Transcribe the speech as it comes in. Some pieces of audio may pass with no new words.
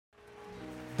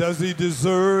Does he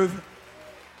deserve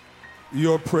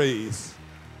your praise?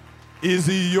 Is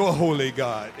he your holy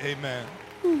God? Amen.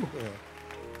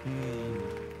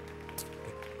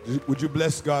 Would you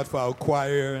bless God for our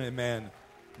choir, amen,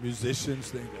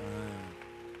 musicians?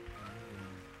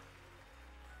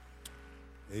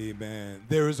 Amen.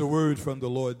 There is a word from the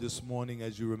Lord this morning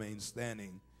as you remain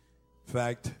standing. In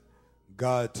fact,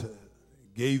 God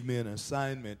gave me an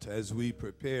assignment as we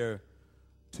prepare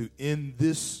to end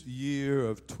this year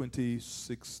of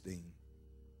 2016.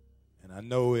 And I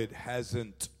know it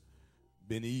hasn't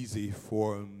been easy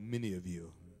for many of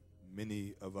you,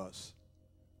 many of us.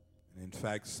 And in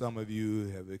fact, some of you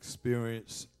have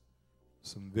experienced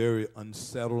some very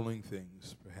unsettling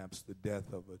things, perhaps the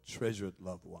death of a treasured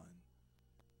loved one.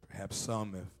 Perhaps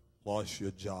some have lost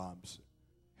your jobs.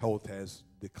 Health has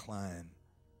declined.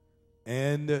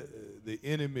 And the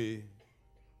enemy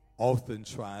often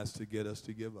tries to get us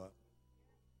to give up,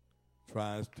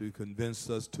 tries to convince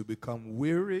us to become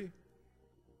weary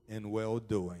in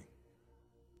well-doing.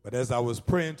 But as I was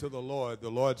praying to the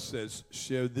Lord says,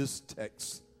 share this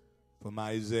text from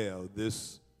Isaiah,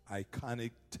 this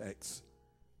iconic text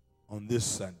on this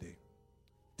Sunday.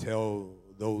 Tell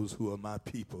those who are my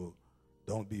people,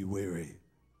 don't be weary.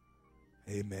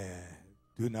 Amen.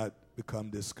 Do not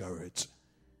become discouraged.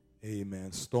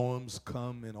 Amen. Storms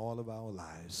come in all of our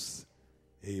lives.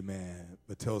 Amen.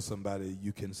 But tell somebody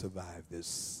you can survive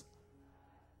this.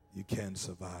 You can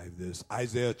survive this.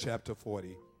 Isaiah chapter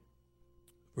 40,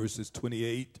 verses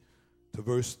 28 to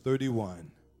verse 31.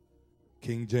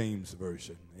 King James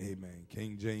Version. Amen.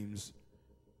 King James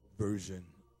Version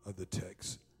of the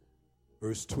text.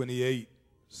 Verse 28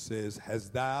 says,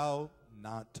 Hast thou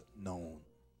not known?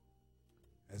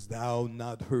 Hast thou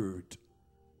not heard?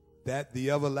 That the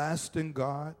everlasting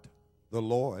God, the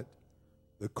Lord,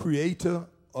 the creator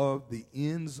of the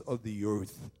ends of the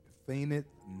earth, fainteth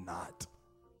not,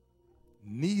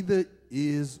 neither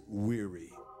is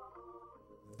weary.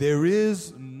 There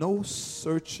is no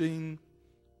searching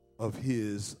of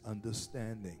his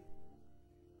understanding.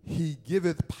 He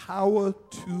giveth power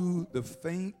to the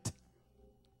faint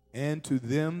and to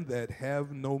them that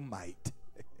have no might.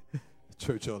 The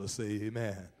church ought to say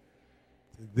amen.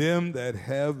 Them that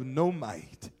have no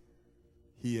might,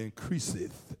 he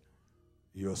increaseth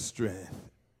your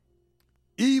strength.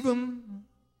 Even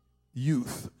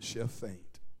youth shall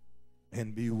faint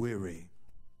and be weary,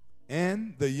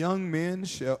 and the young men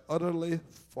shall utterly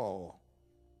fall.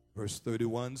 Verse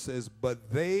 31 says,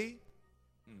 But they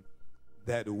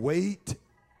that wait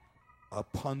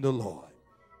upon the Lord.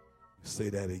 Say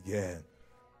that again.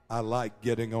 I like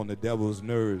getting on the devil's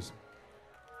nerves.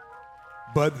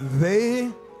 But they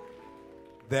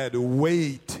that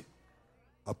wait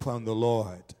upon the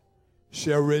Lord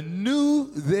shall renew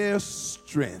their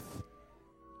strength.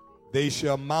 They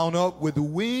shall mount up with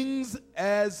wings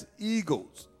as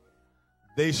eagles.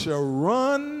 They shall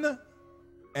run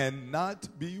and not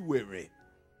be weary.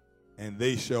 And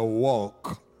they shall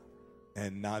walk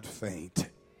and not faint.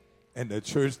 And the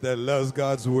church that loves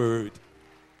God's word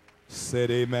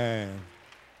said amen.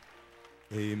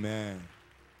 Amen.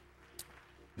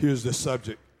 Here's the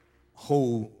subject.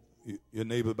 Hold your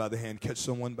neighbor by the hand. Catch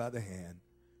someone by the hand.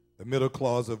 The middle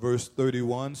clause of verse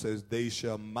 31 says, They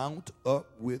shall mount up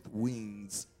with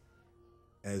wings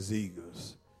as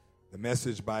eagles. The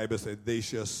Message Bible says, They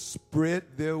shall spread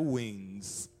their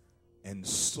wings and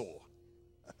soar.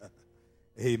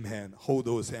 Amen. Hold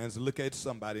those hands. Look at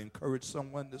somebody. Encourage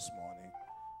someone this morning.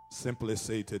 Simply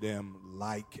say to them,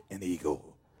 like an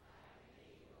eagle.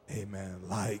 Amen.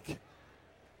 Like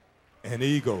an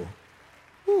eagle.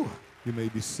 Whew. You may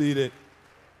be seated.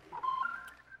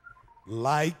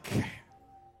 Like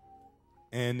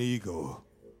an eagle.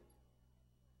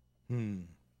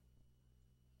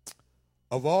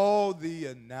 Of all the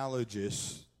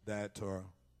analogies that are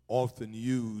often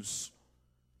used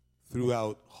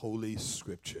throughout Holy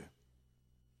Scripture,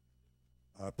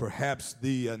 perhaps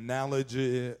the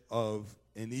analogy of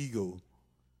an eagle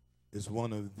is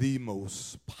one of the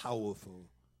most powerful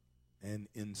and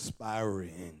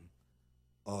inspiring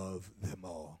of them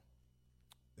all.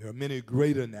 There are many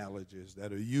great analogies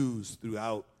that are used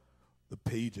throughout the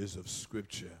pages of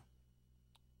Scripture,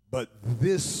 but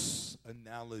this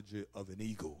analogy of an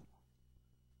eagle,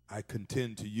 I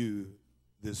contend to you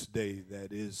this day,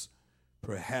 that is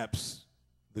perhaps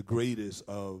the greatest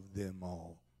of them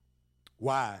all.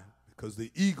 Why? Because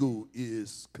the eagle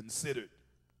is considered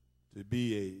to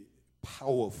be a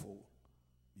powerful,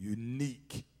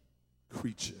 unique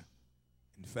creature.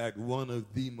 In fact, one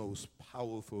of the most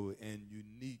powerful and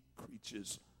unique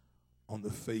creatures on the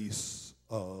face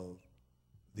of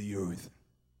the earth.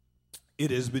 It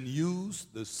has been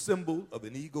used, the symbol of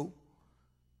an eagle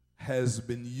has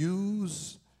been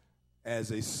used as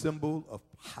a symbol of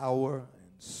power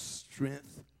and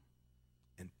strength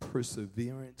and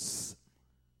perseverance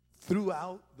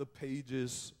throughout the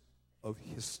pages of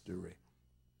history.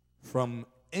 From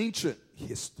ancient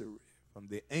history, from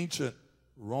the ancient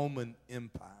Roman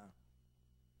Empire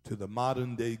to the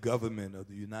modern day government of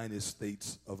the United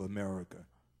States of America,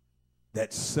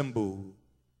 that symbol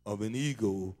of an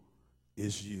eagle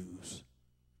is used.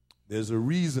 There's a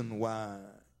reason why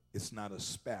it's not a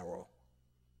sparrow.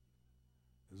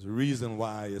 There's a reason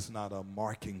why it's not a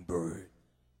marking bird.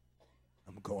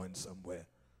 I'm going somewhere.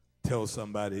 Tell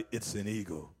somebody it's an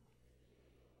eagle.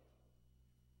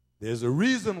 There's a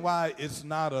reason why it's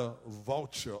not a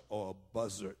vulture or a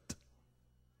buzzard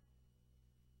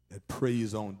that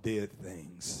preys on dead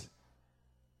things.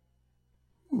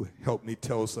 Ooh, help me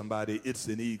tell somebody it's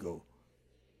an eagle.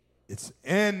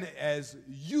 And as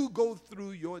you go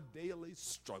through your daily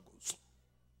struggles,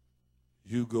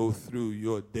 you go through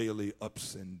your daily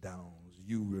ups and downs,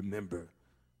 you remember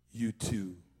you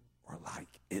too are like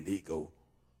an eagle.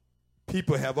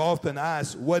 People have often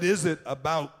asked, what is it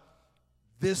about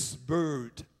this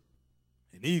bird,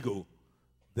 an eagle,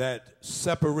 that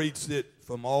separates it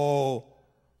from all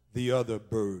the other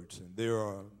birds? And there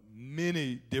are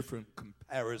many different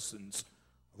comparisons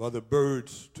of other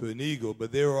birds to an eagle,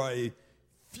 but there are a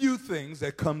few things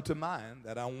that come to mind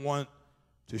that I want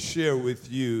to share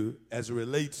with you as it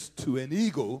relates to an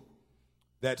eagle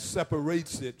that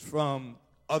separates it from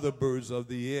other birds of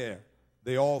the air.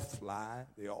 They all fly,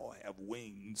 they all have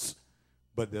wings,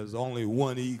 but there's only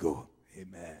one eagle.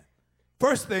 Amen.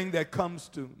 First thing that comes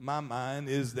to my mind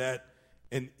is that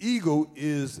an eagle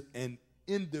is an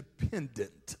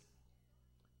independent,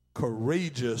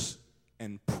 courageous,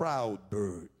 and proud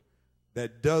bird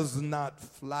that does not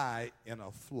fly in a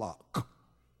flock.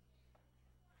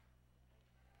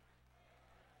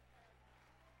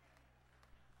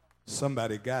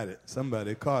 Somebody got it.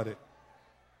 Somebody caught it.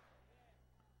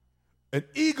 An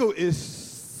eagle is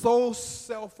so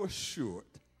self-assured,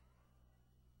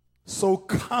 so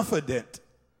confident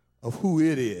of who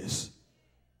it is,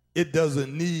 it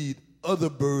doesn't need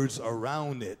other birds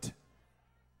around it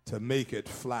to make it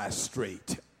fly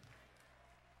straight.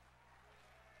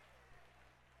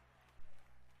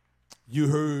 You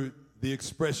heard the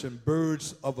expression,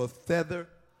 birds of a feather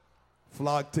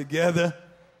flock together.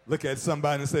 Look at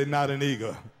somebody and say, not an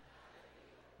eagle.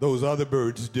 Those other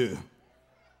birds do.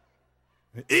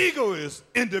 An eagle is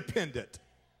independent.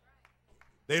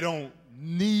 They don't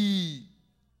need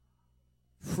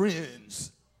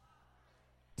friends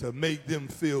to make them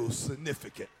feel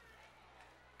significant.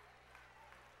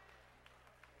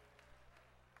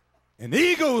 An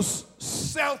eagle's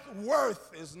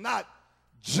self-worth is not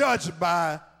judged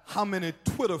by how many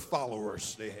Twitter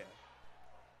followers they have,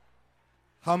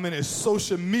 how many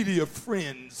social media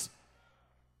friends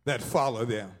that follow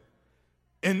them.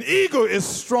 An eagle is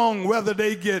strong whether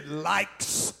they get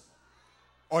likes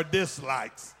or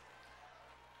dislikes,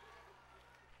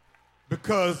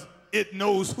 because it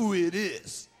knows who it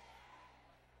is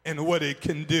and what it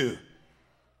can do.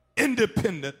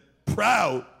 Independent,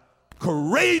 proud,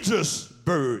 courageous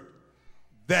bird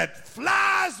that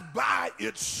flies by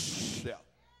itself.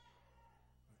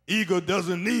 Eagle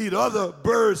doesn't need other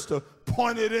birds to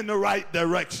point it in the right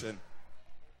direction.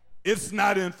 It's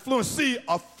not influenced. See,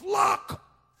 a flock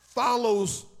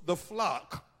follows the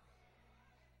flock.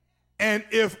 And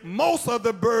if most of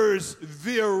the birds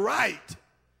veer right,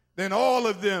 then all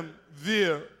of them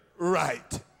veer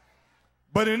right.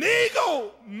 But an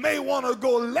eagle may want to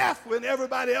go left when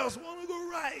everybody else want to go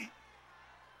right.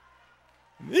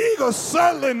 An eagle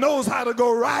certainly knows how to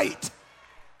go right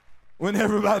when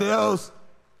everybody else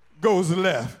goes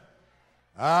left.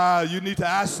 You need to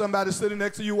ask somebody sitting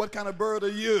next to you, what kind of bird are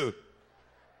you?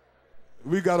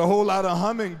 We got a whole lot of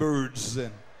hummingbirds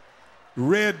and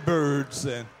redbirds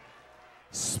and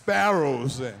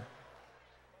sparrows and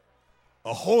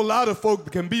a whole lot of folk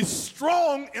that can be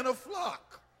strong in a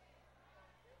flock.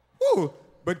 Ooh,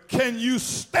 but can you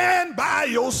stand by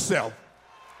yourself?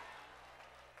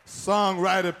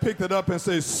 Songwriter picked it up and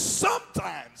says,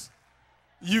 sometimes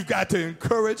you've got to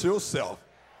encourage yourself.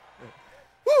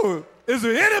 Ooh, is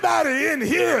there anybody in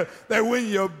here that when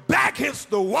your back hits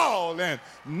the wall and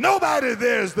nobody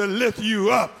there's to lift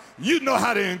you up, you know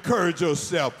how to encourage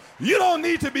yourself? You don't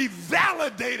need to be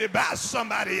validated by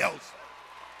somebody else.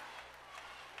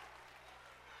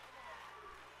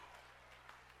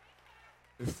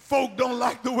 If folk don't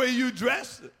like the way you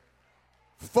dress,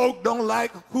 folk don't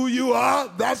like who you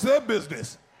are, that's their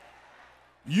business.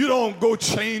 You don't go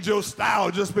change your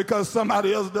style just because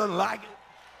somebody else doesn't like it.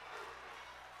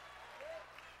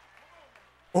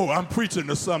 Oh, I'm preaching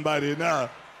to somebody now.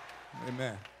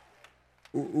 Amen.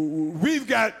 We've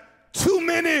got too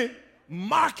many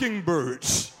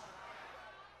mockingbirds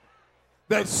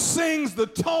that sings the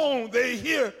tone they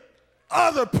hear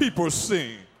other people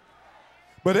sing.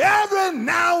 But every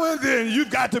now and then, you've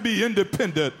got to be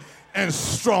independent and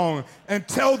strong and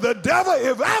tell the devil,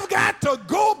 if I've got to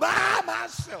go by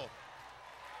myself,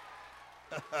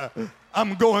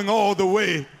 I'm going all the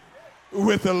way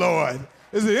with the Lord.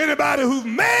 Is there anybody who's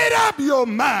made up your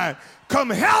mind, come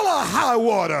hell or high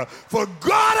water, for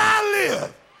God I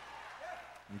live,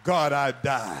 God I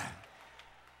die?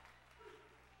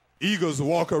 Eagles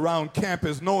walk around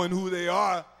campus knowing who they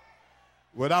are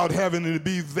without having to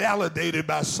be validated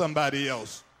by somebody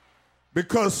else.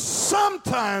 Because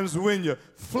sometimes when you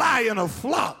fly in a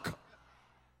flock,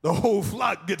 the whole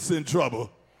flock gets in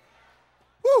trouble.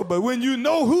 Woo, but when you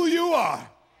know who you are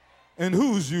and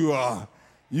whose you are,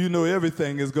 you know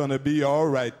everything is going to be all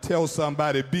right. Tell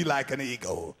somebody, be like an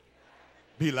eagle.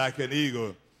 Be like an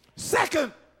eagle.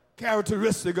 Second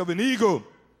characteristic of an eagle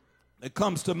that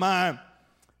comes to mind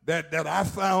that I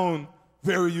found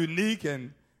very unique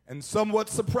and somewhat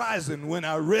surprising when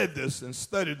I read this and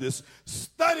studied this.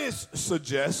 Studies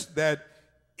suggest that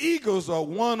eagles are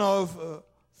one of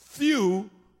few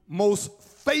most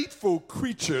faithful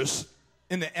creatures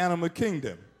in the animal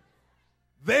kingdom.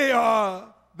 They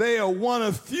are one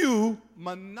of few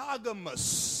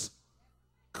monogamous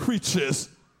creatures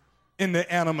in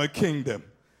the animal kingdom.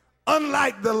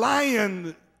 Unlike the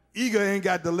lion, eagle ain't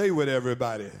got to lay with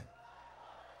everybody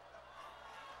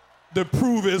to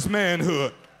prove his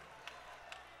manhood.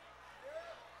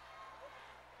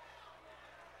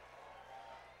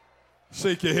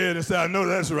 Shake your head and say, I know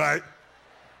that's right.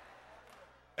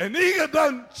 An eagle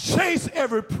doesn't chase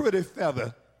every pretty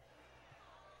feather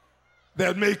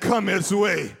that may come its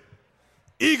way.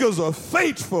 Eagles are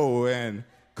faithful and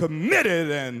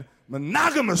committed and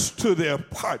monogamous to their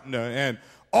partner. And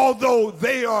although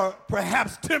they are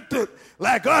perhaps tempted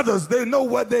like others, they know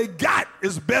what they got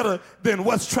is better than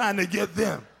what's trying to get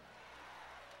them.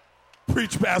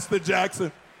 Preach, Pastor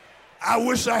Jackson. I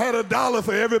wish I had $1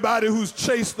 for everybody who's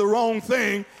chased the wrong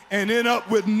thing and end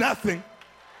up with nothing.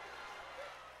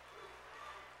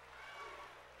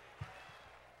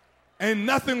 Ain't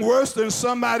nothing worse than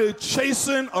somebody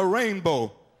chasing a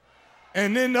rainbow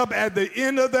and end up at the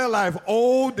end of their life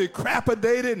old,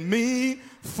 decrepitated, mean,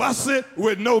 fussy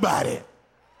with nobody.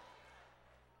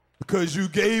 Because you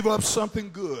gave up something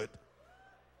good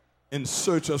in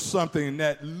search of something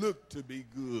that looked to be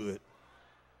good.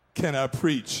 Can I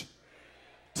preach?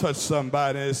 Touch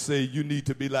somebody and say, you need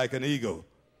to be like an eagle.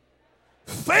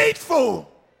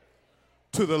 Faithful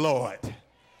to the Lord.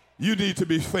 You need to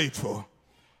be faithful.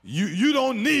 You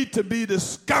don't need to be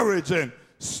discouraged and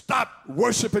stop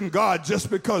worshiping God just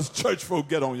because church folk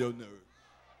get on your nerves.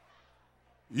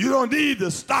 You don't need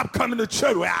to stop coming to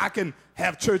church. Well, I can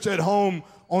have church at home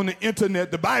on the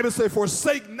internet. The Bible says,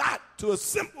 forsake not to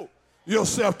assemble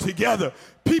yourself together.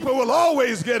 People will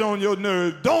always get on your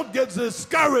nerves. Don't get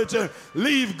discouraged and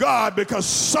leave God because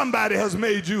somebody has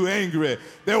made you angry.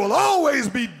 There will always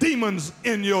be demons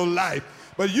in your life,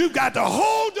 but you've got to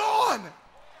hold on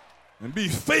and be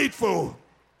faithful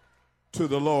to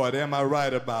the Lord. Am I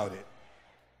right about it?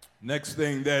 Next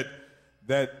thing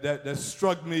that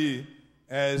struck me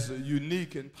as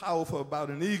unique and powerful about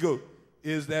an eagle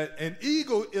is that an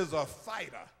eagle is a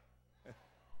fighter.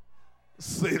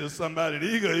 Say to somebody, an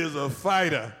eagle is a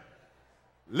fighter.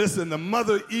 Listen, the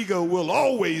mother eagle will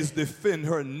always defend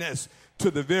her nest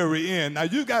to the very end. Now,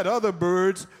 you got other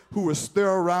birds who will stir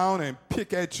around and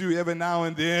pick at you every now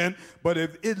and then, but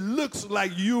if it looks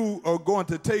like you are going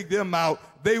to take them out,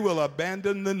 they will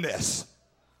abandon the nest,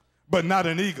 but not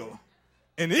an eagle.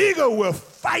 An eagle will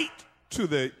fight to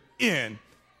the end.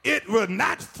 It will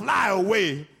not fly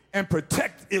away and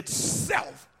protect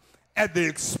itself at the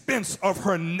expense of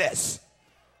her nest.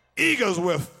 Eagles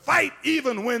will fight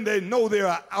even when they know they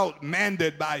are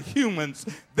outmanned by humans.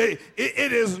 It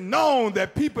is known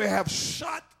that people have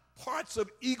shot parts of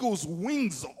eagles'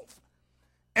 wings off,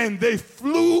 and they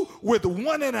flew with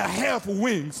 1.5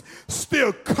 wings,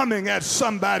 still coming at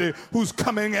somebody who's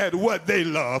coming at what they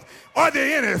love. Are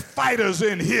there any fighters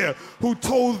in here who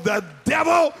told the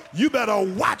devil, you better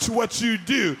watch what you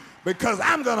do because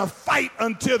I'm going to fight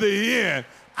until the end?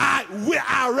 I'd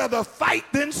rather fight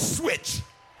than switch.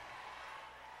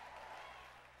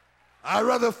 I'd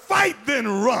rather fight than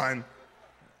run.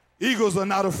 Eagles are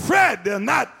not afraid. They're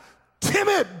not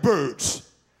timid birds.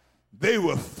 They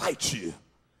will fight you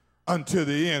until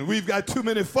the end. We've got too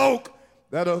many folk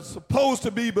that are supposed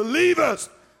to be believers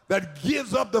that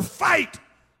gives up the fight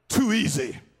too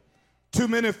easy. Too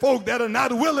many folk that are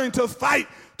not willing to fight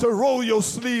to roll your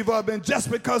sleeve up, and just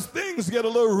because things get a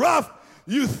little rough,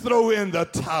 you throw in the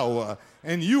towel.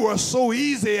 And you are so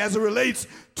easy as it relates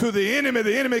to the enemy.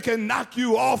 The enemy can knock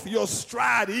you off your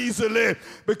stride easily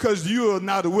because you are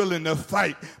not willing to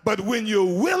fight. But when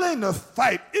you're willing to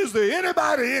fight, is there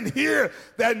anybody in here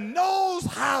that knows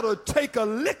how to take a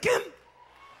licking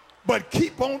but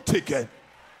keep on ticking?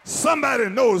 Somebody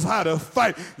knows how to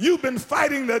fight. You've been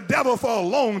fighting the devil for a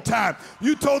long time.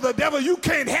 You told the devil, you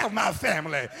can't have my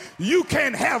family. You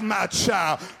can't have my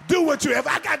child. Do what you have.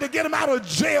 I got to get him out of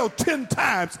jail 10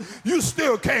 times. You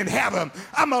still can't have him.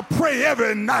 I'm going to pray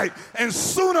every night. And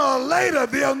sooner or later,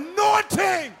 the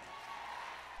anointing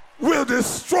will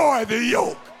destroy the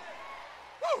yoke.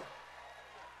 Woo.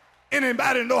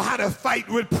 Anybody know how to fight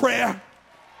with prayer?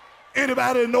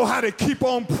 Anybody know how to keep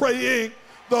on praying?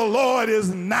 The Lord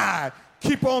is nigh.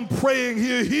 Keep on praying.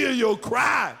 He'll hear your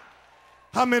cry.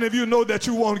 How many of you know that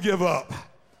you won't give up?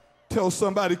 Tell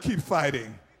somebody, keep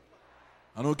fighting.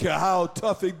 I don't care how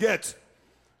tough it gets.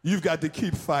 You've got to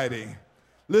keep fighting.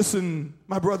 Listen,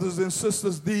 my brothers and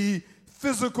sisters, the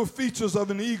physical features of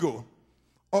an eagle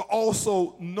are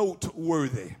also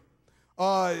noteworthy.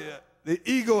 The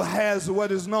eagle has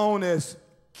what is known as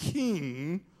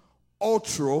keen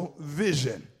ultra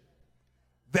vision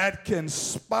that can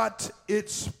spot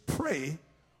its prey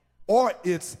or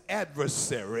its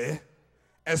adversary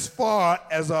as far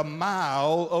as a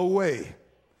mile away.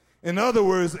 In other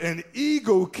words, an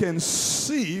eagle can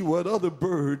see what other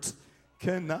birds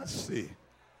cannot see.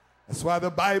 That's why the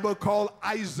Bible called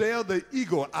Isaiah the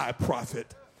eagle-eye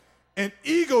prophet. An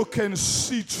eagle can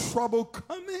see trouble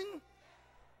coming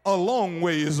a long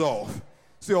ways off.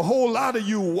 See, a whole lot of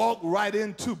you walk right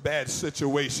into bad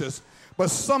situations. But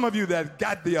some of you that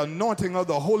got the anointing of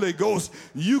the Holy Ghost,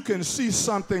 you can see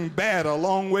something bad a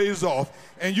long ways off.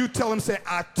 And you tell them, say,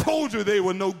 I told you they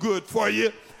were no good for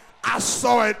you. I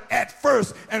saw it at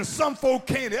first. And some folk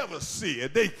can't ever see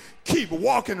it. They keep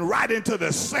walking right into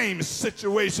the same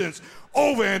situations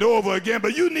over and over again.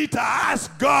 But you need to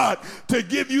ask God to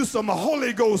give you some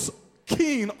Holy Ghost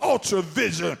keen ultra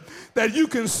vision that you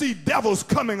can see devils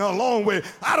coming a long way.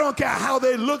 I don't care how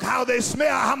they look, how they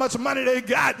smell, how much money they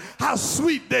got, how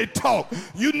sweet they talk.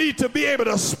 You need to be able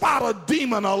to spot a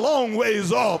demon a long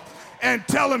ways off and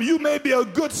tell them you may be a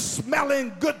good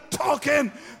smelling, good talking,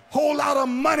 whole lot of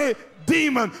money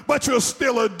demon, but you're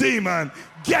still a demon.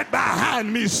 Get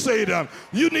behind me, Satan.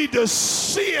 You need to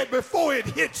see it before it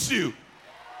hits you.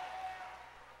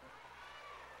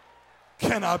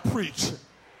 Can I preach?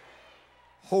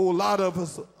 Whole lot of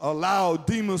us allow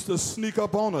demons to sneak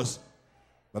up on us.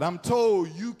 But I'm told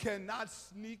you cannot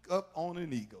sneak up on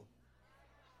an eagle.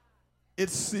 It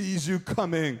sees you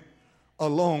coming a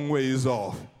long ways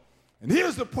off. And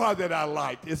here's the part that I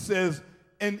like. It says,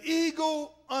 an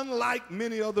eagle, unlike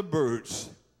many other birds,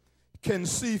 can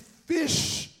see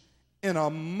fish in a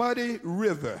muddy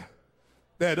river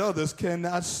that others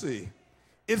cannot see.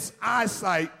 Its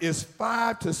eyesight is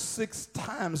 5 to 6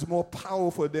 times more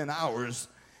powerful than ours,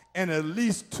 and at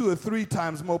least 2 or 3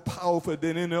 times more powerful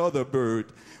than any other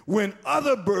bird. When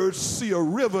other birds see a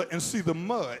river and see the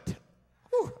mud,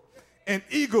 an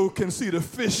eagle can see the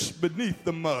fish beneath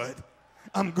the mud.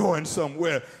 I'm going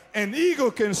somewhere. An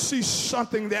eagle can see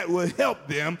something that will help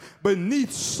them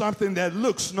beneath something that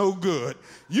looks no good.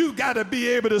 You've got to be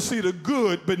able to see the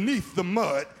good beneath the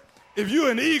mud. If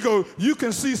you're an eagle, you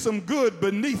can see some good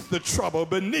beneath the trouble,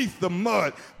 beneath the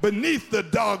mud, beneath the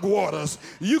dark waters.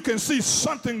 You can see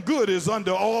something good is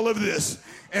under all of this.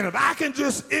 And if I can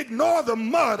just ignore the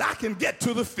mud, I can get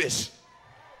to the fish.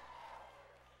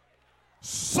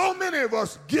 So many of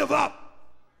us give up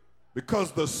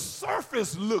because the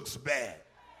surface looks bad.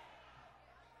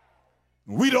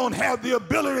 We don't have the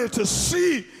ability to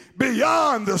see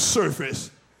beyond the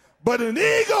surface. But an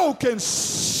eagle can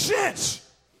sense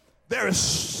there is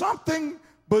something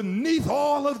beneath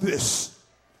all of this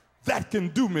that can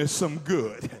do me some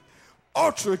good.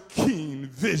 Ultra keen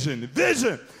vision.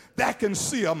 Vision that can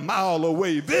see a mile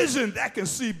away. Vision that can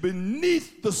see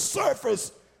beneath the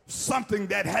surface something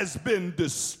that has been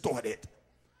distorted.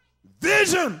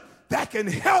 Vision that can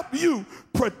help you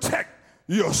protect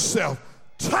yourself.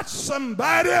 Touch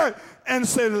somebody and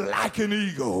say, like an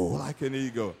eagle, like an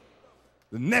eagle.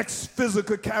 The next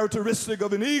physical characteristic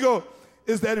of an eagle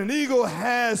is that an eagle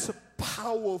has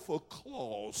powerful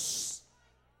claws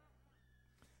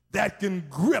that can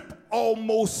grip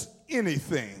almost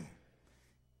anything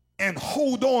and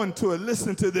hold on to it.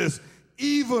 Listen to this,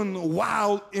 even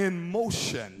while in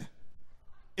motion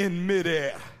in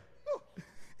midair.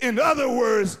 In other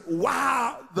words,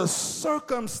 while the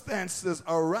circumstances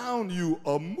around you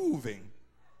are moving,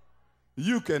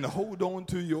 you can hold on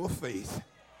to your faith.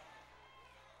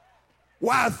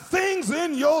 While things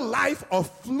in your life are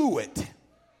fluid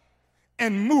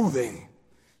and moving,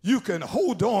 you can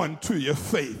hold on to your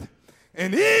faith.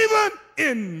 And even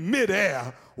in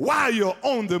midair, while you're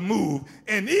on the move,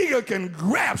 an eagle can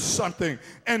grab something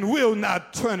and will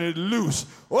not turn it loose.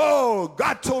 Oh,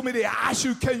 God told me to ask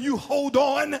you, can you hold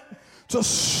on to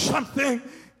something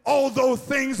although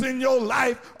things in your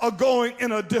life are going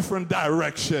in a different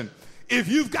direction? If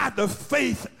you've got the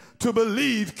faith to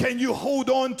believe, can you hold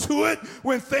on to it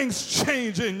when things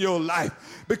change in your life?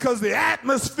 Because the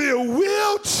atmosphere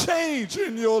will change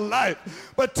in your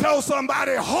life. But tell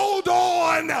somebody, hold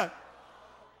on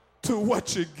to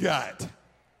what you got.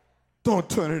 Don't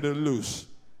turn it loose.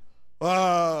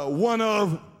 One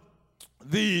of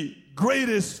the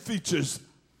greatest features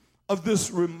of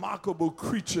this remarkable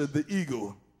creature, the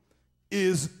eagle,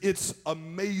 is its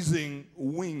amazing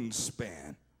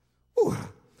wingspan. Ooh.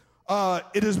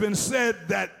 It has been said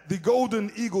that the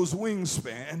golden eagle's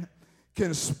wingspan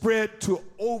can spread to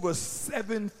over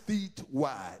 7 feet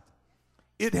wide.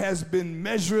 It has been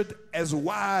measured as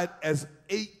wide as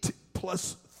 8+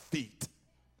 feet.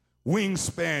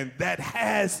 Wingspan that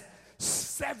has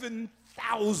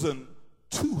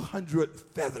 7,200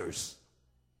 feathers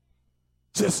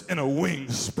just in a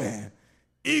wingspan.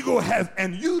 Eagle has,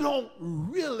 and you don't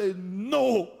really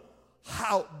know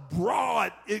how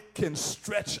broad it can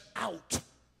stretch out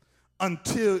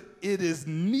until it is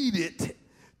needed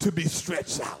to be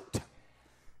stretched out.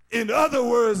 In other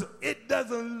words, it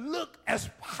doesn't look as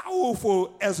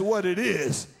powerful as what it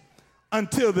is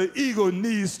until the eagle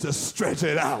needs to stretch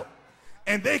it out.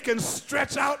 And they can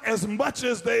stretch out as much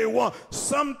as they want.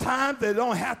 Sometimes they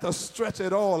don't have to stretch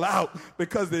it all out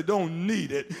because they don't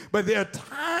need it. But there are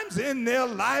times in their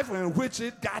life in which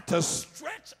it got to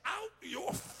stretch out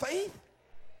your faith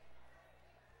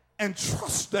and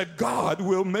trust that God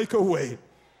will make a way.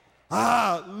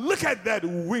 Look at that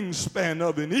wingspan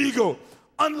of an eagle.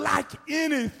 Unlike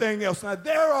anything else. Now,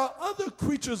 there are other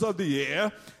creatures of the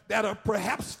air that are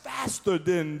perhaps faster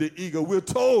than the eagle. We're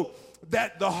told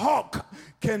that the hawk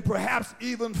can perhaps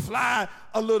even fly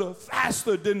a little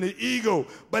faster than the eagle,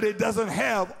 but it doesn't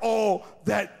have all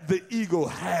that the eagle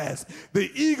has.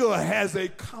 The eagle has a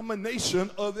combination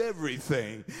of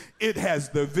everything. It has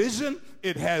the vision,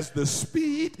 it has the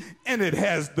speed, and it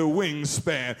has the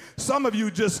wingspan. Some of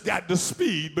you just got the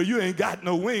speed, but you ain't got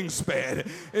no wingspan.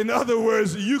 In other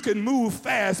words, you can move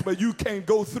fast, but you can't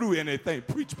go through anything.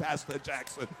 Preach, Pastor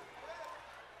Jackson.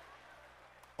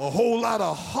 A whole lot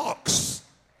of hawks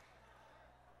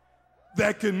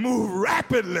that can move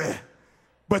rapidly,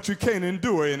 but you can't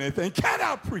endure anything. Can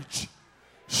I preach?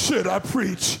 Should I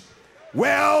preach?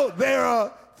 Well, there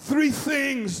are 3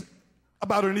 things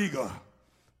about an eagle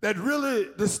that really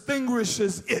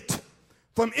distinguishes it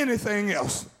from anything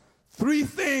else. 3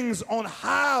 things on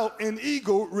how an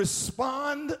eagle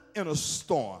responds in a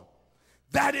storm.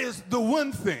 That is the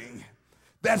one thing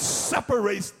that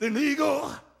separates an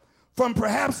eagle from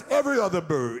perhaps every other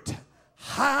bird,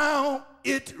 how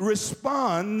it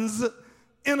responds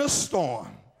in a storm.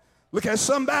 Look at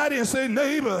somebody and say,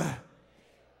 neighbor,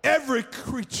 every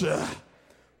creature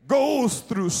goes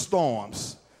through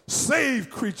storms. Saved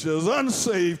creatures,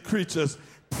 unsaved creatures,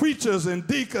 preachers and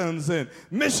deacons and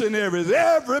missionaries,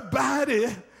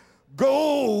 everybody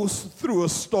goes through a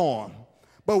storm.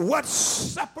 But what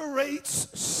separates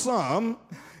some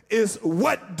is,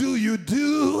 what do you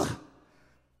do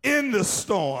in the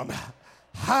storm?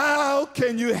 How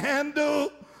can you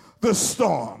handle the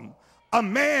storm? A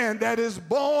man that is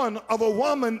born of a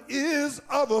woman is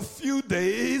of a few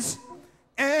days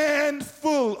and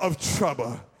full of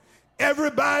trouble.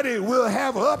 Everybody will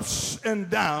have ups and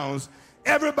downs.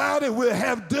 Everybody will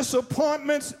have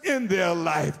disappointments in their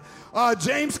life.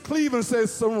 James Cleveland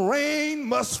says some rain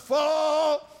must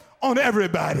fall on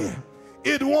everybody.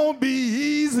 It won't be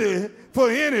easy for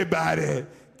anybody.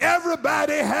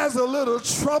 Everybody has a little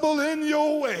trouble in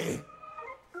your way.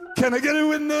 Can I get a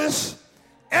witness?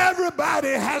 Everybody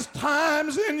has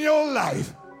times in your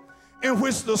life in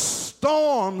which the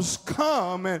storms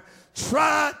come and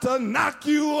try to knock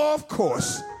you off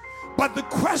course. But the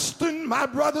question, my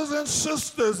brothers and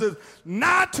sisters, is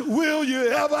not will you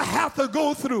ever have to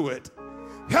go through it.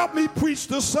 Help me preach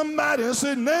to somebody and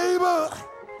say, neighbor,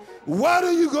 what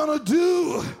are you going to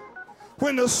do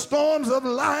when the storms of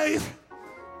life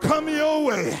come your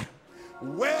way?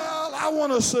 Well, I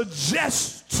want to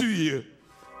suggest to you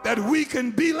that we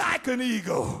can be like an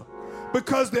eagle,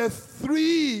 because there are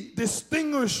 3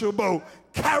 distinguishable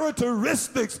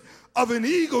characteristics of an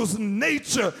eagle's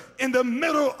nature in the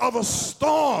middle of a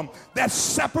storm that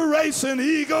separates an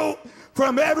eagle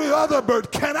from every other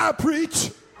bird. Can I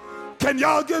preach? Can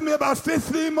y'all give me about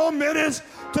 15 more minutes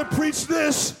to preach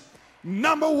this?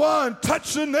 Number one,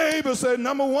 touch your neighbor. Say,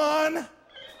 number one,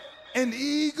 an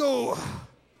eagle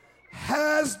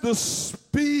has the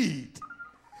speed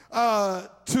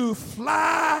to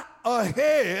fly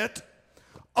ahead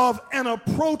of an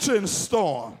approaching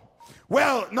storm.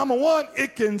 Well, number one,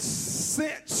 it can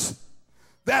sense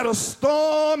that a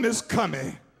storm is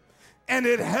coming, and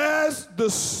it has the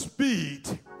speed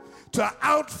to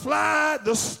outfly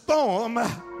the storm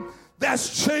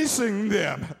that's chasing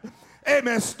them.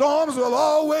 Amen. Storms will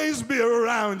always be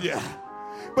around you,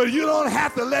 but you don't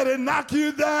have to let it knock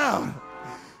you down.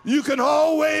 You can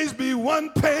always be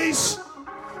one pace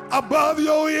above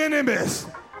your enemies.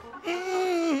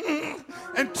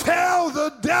 And tell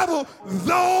the devil,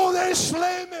 though they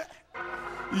slay me,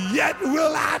 yet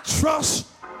will I trust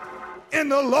in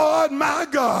the Lord my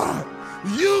God.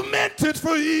 You meant it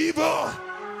for evil,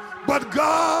 but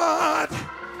God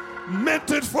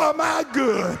meant it for my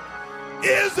good.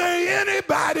 Is there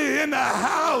anybody in the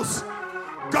house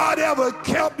God ever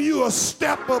kept you a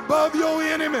step above your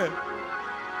enemy?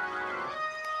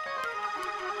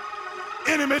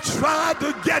 Enemy tried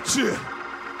to get you,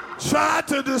 tried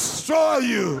to destroy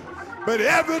you, but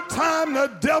every time the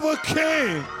devil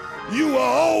came, you were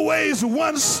always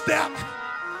one step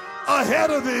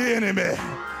ahead of the enemy,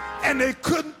 and they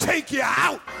couldn't take you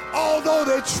out. Although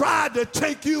they tried to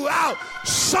take you out,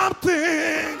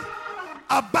 something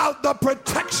about the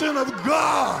protection of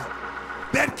God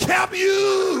that kept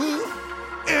you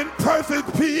in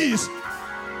perfect peace.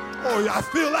 Oh, I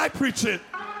feel like preaching.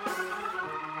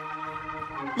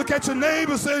 Look at your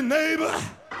neighbor, say, neighbor,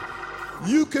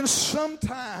 you can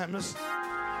sometimes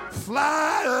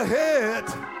fly ahead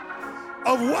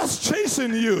of what's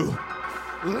chasing you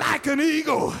like an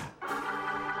eagle.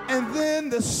 And then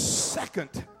the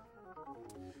second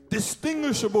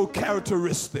distinguishable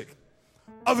characteristic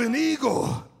of an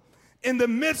eagle in the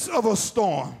midst of a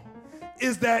storm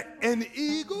is that an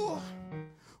eagle,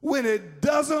 when it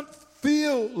doesn't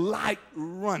feel like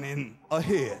running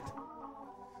ahead,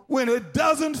 when it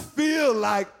doesn't feel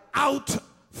like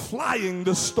outflying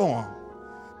the storm,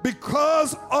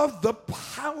 because of the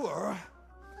power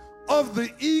of the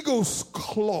eagle's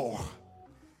claw,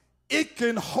 it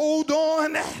can hold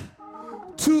on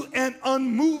to an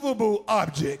unmovable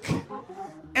object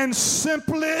and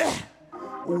simply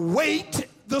wait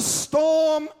the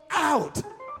storm out.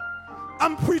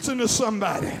 I'm preaching to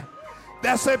somebody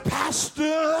that said,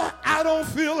 Pastor, I don't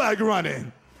feel like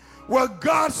running. Well,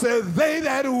 God said, they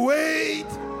that wait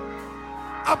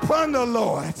upon the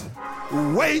Lord,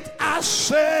 wait, I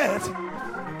said,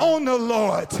 on the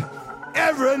Lord.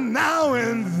 Every now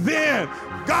and then,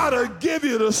 God will give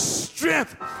you the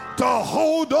strength to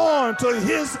hold on to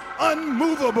his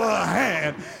unmovable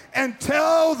hand and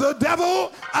tell the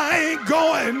devil, I ain't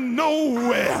going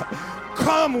nowhere.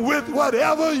 Come with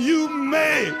whatever you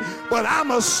may, but I'm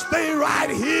going to stay right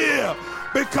here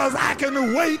because I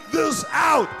can wait this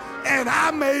out. And I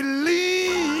may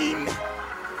lean,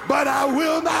 but I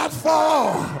will not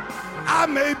fall. I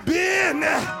may bend,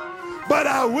 but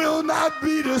I will not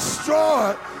be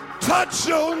destroyed. Touch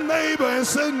your neighbor and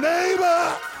say,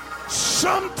 neighbor,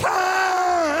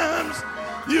 sometimes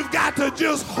you've got to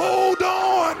just hold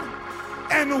on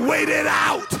and wait it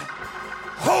out.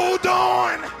 Hold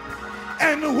on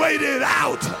and wait it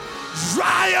out.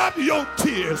 Dry up your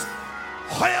tears.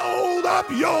 Hold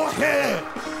up your head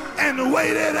and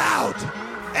wait it out,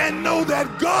 and know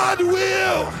that God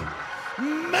will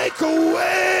make a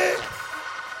way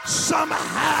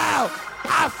somehow.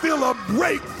 I feel a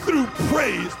breakthrough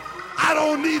praise. I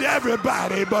don't need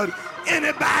everybody, but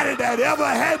anybody that ever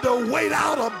had to wait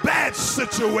out a bad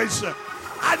situation,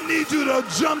 I need you to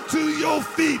jump to your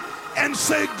feet and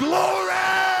say, glory.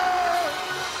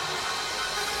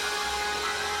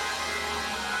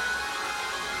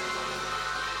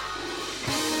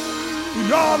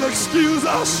 Y'all excuse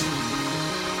us.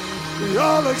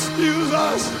 Y'all excuse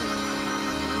us.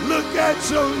 Look at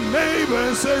your neighbor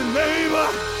and say, neighbor,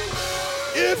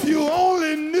 if you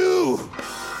only knew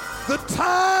the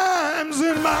times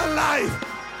in my life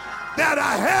that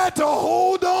I had to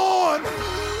hold on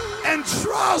and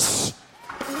trust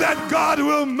that God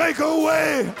will make a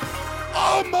way.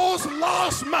 Almost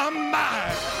lost my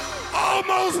mind.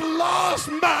 Almost lost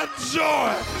my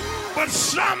joy. But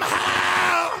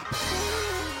somehow,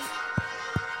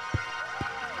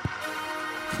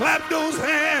 clap those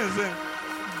hands and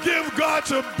give God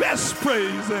your best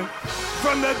praise. And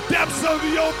from the depths of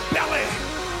your belly,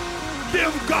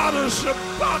 Give God a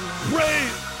Shabbat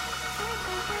praise.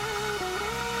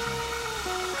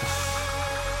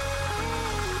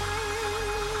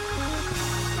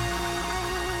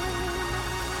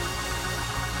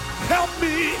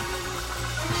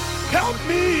 Help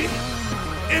me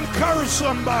encourage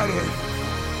somebody.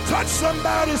 Touch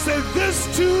somebody, say this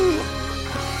too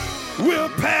will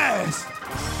pass.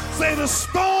 Say the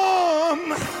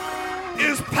storm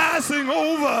is passing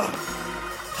over.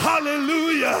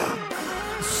 Hallelujah.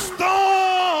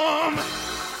 Storm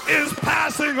is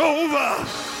passing over.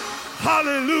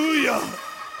 Hallelujah.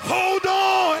 Hold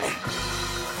on.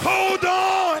 Hold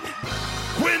on.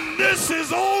 When this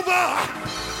is over,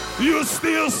 you're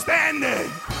still standing.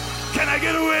 Can I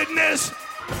get a witness?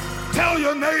 Tell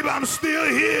your neighbor, I'm still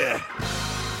here.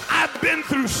 I've been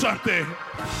through something,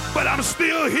 but I'm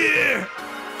still here.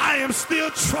 I am still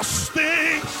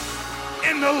trusting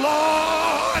in the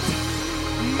Lord.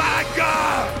 My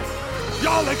God.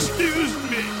 Y'all excuse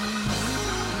me.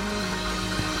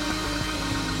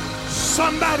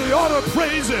 Somebody ought to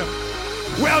praise him.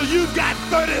 Well, you've got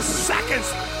 30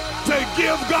 seconds to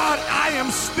give God, I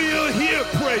am still here,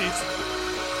 praise.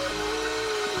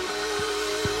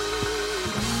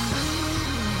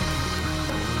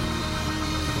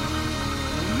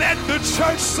 Let the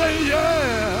church say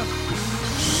yeah,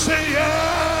 say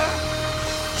yeah,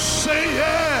 say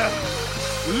yeah.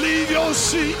 Leave your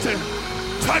seat and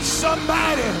touch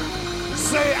somebody.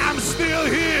 Say, I'm still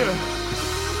here,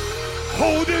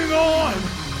 holding on,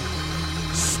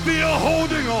 still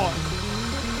holding on.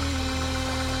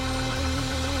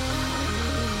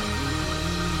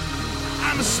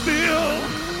 I'm still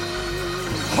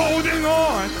holding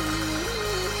on.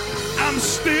 I'm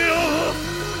still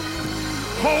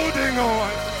holding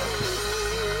on.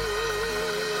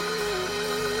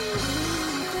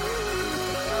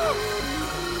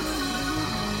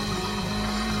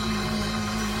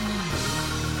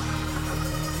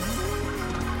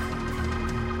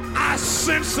 I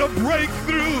sense a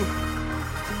breakthrough.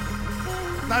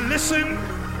 Now listen.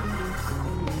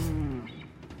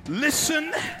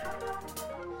 Listen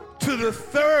to the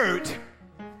third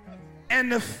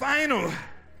and the final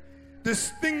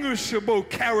distinguishable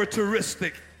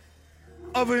characteristic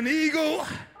of an eagle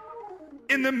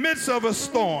in the midst of a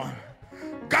storm.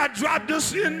 God dropped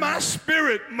this in my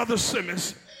spirit, Mother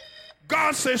Simmons.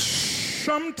 God says,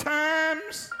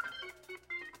 sometimes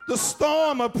the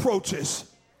storm approaches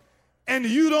and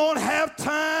you don't have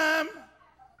time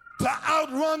to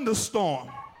outrun the storm.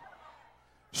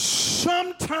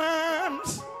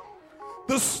 Sometimes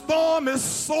the storm is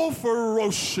so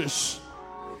ferocious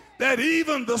that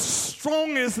even the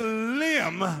strongest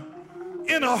limb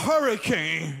in a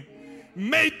hurricane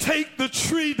may take the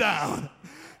tree down.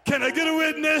 Can I get a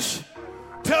witness?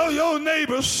 Tell your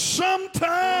neighbor,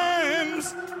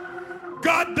 sometimes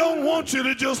God don't want you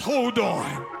to just hold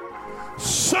on.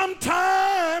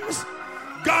 Sometimes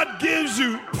God gives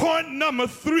you point number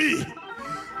 3.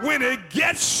 When it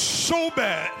gets so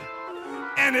bad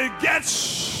and it gets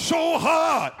so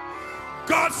hard,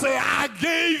 God say, I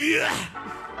gave you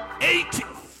 8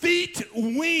 feet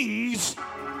wings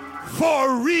for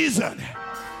a reason.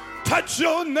 Touch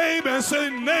your neighbor and say,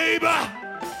 neighbor,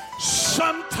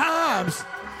 sometimes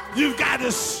you've got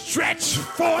to stretch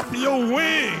forth your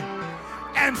wing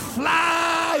and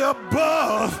fly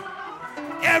above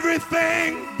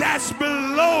everything that's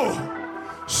below.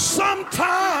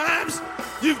 Sometimes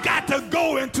you've got to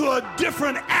go into a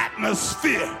different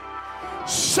atmosphere.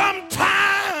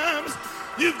 Sometimes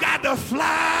you've got to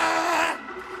fly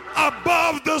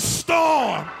above the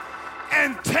storm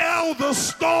and tell the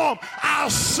storm, I'll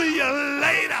see you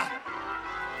later.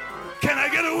 Can I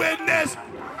get a witness?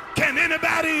 Can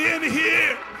anybody in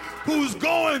here who's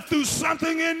going through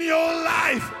something in your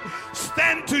life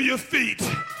stand to your feet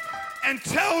and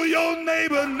tell your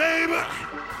neighbor, neighbor,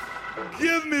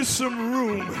 give me some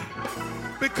room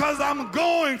because I'm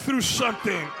going through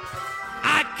something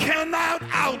I cannot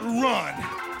outrun.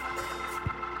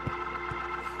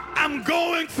 I'm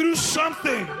going through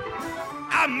something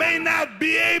I may not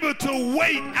be able to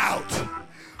wait out,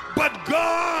 but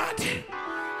God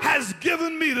has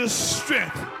given me the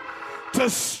strength to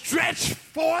stretch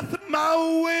forth my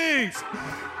wings.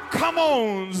 Come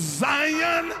on,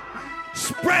 Zion,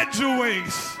 spread your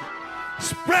wings,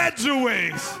 spread your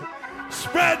wings,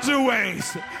 spread your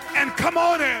wings, and come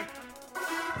on in.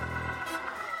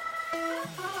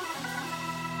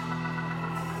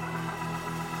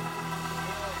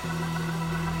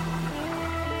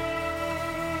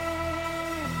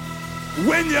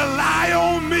 When you lie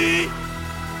on me,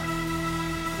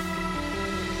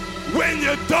 when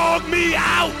you dog me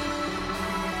out,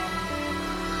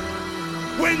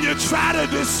 when you try to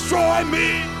destroy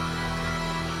me.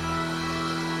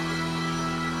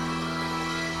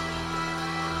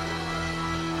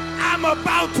 I'm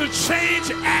about to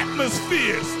change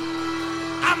atmospheres.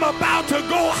 I'm about to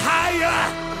go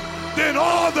higher than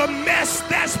all the mess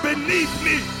that's beneath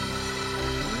me.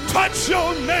 Touch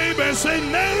your neighbor and say,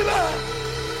 neighbor,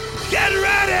 get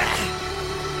ready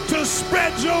to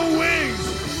spread your wings.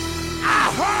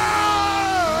 I heard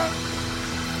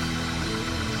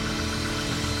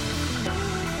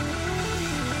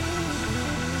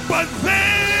but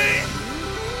they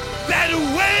that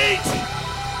wait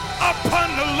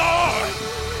upon the Lord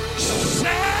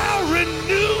shall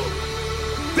renew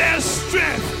their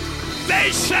strength.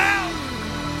 They shall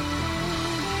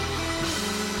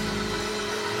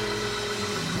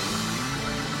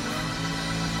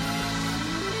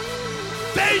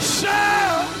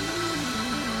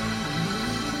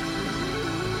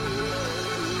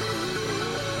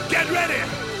get ready,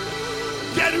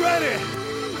 get ready,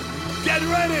 get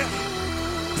ready.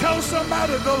 Tell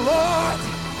somebody the Lord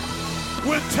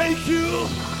will take you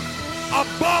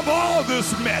above all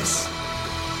this mess.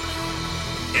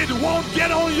 It won't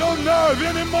get on your nerve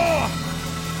anymore.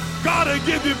 God will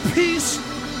give you peace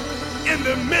in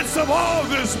the midst of all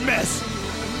this mess.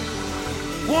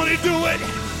 Won't he do it?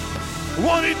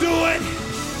 Won't he do it?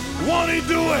 Won't he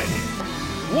do it?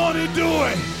 Won't he do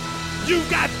it? You've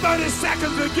got 30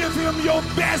 seconds to give him your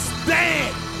best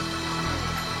dance.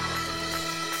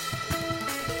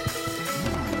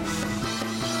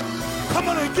 Come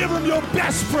on and give him your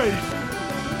best praise.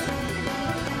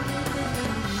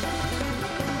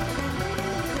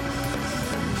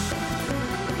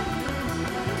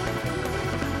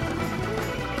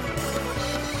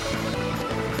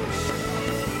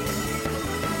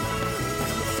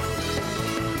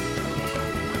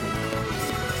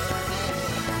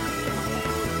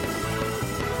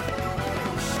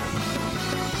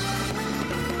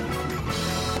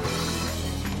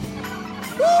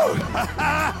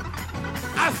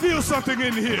 I feel something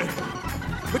in here.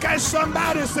 Because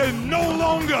somebody said, no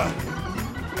longer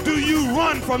do you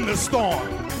run from the storm.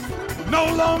 No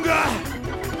longer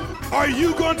are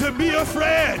you going to be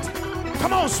afraid.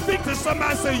 Come on, speak to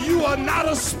somebody. Say, you are not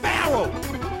a sparrow.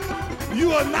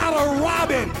 You are not a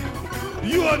robin.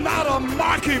 You are not a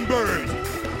mockingbird.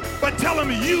 But tell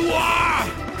them you are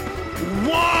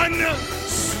one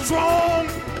strong,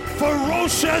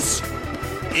 ferocious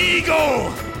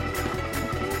eagle.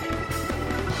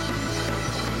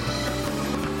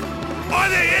 Are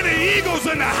there any eagles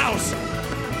in the house?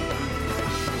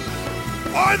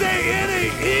 Are there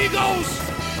any eagles?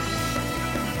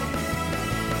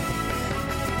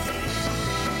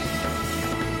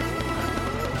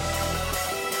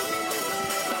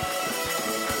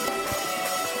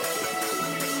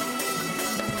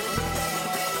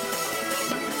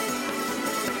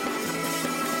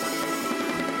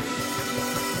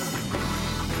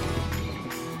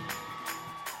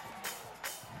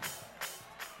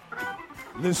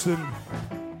 Listen,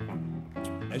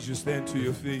 as you stand to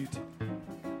your feet,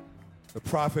 the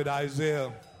prophet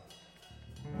Isaiah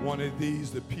wanted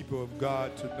the people of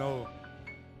God, to know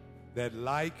that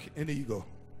like an eagle,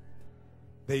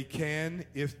 they can,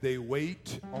 if they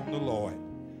wait on the Lord,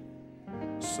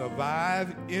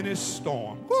 survive any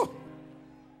storm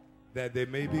that they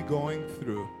may be going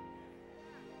through,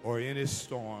 or any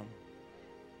storm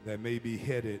that may be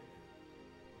headed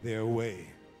their way.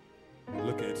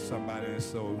 Look at somebody and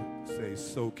say,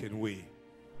 so can we.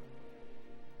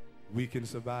 We can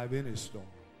survive any storm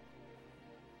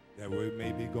that we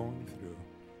may be going through,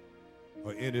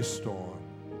 or any storm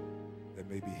that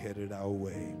may be headed our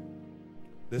way.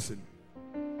 Listen,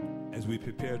 as we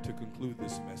prepare to conclude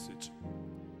this message,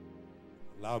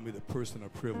 allow me the personal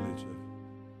privilege of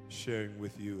sharing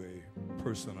with you a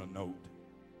personal note.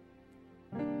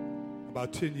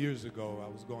 About 10 years ago, I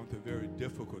was going through a very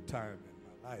difficult time in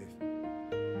my life.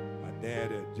 My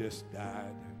dad had just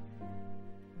died.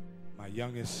 My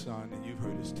youngest son, and you've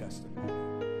heard his testimony,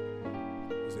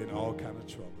 was in all kind of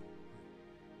trouble.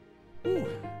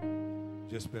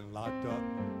 Just been locked up,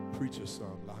 preacher's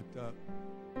son locked up.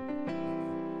 I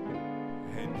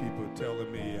had people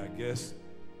telling me, I guess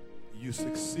you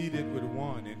succeeded with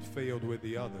one and failed with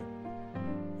the other.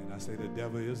 And I say, the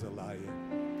devil is a liar.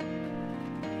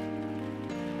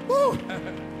 Woo!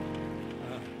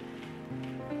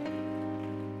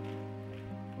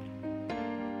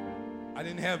 I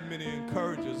didn't have many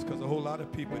encouragers because a whole lot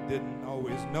of people didn't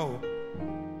always know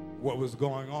what was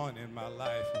going on in my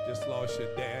life. You just lost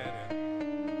your dad,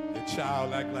 and your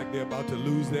child act like they're about to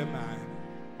lose their mind.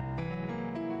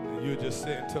 And you're just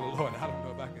saying to the Lord, I don't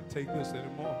know if I can take this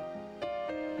anymore.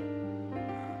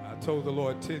 I told the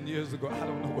Lord 10 years ago, I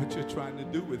don't know what you're trying to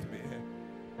do with me.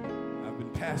 I've been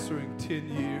pastoring 10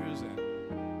 years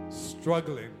and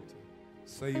struggling to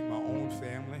save my own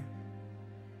family.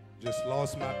 Just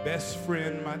lost my best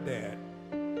friend, my dad.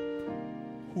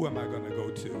 Who am I going to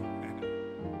go to? And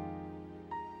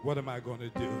what am I going to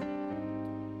do?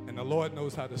 And the Lord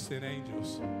knows how to send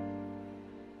angels.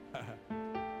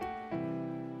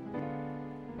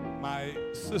 My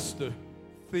sister,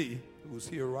 Thea, who's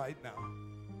here right now,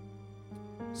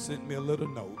 sent me a little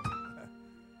note.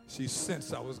 She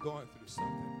sensed I was going through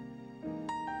something.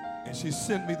 And she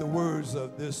sent me the words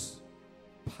of this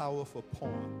powerful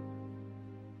poem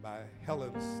by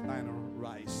Helen Steiner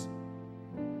Rice.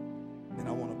 And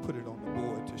I want to put it on the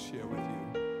board to share with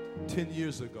you. 10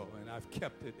 years ago, and I've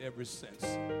kept it ever since.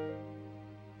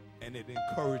 And it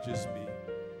encourages me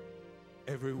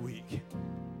every week.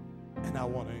 And I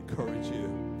want to encourage you.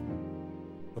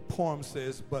 The poem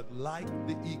says, but like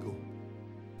the eagle,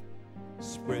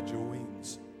 spread your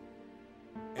wings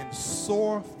and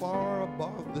soar far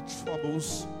above the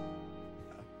troubles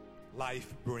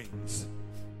life brings.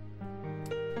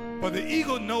 For the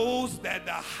eagle knows that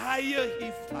the higher he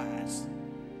flies,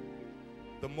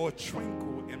 the more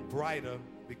tranquil and brighter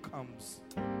becomes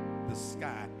the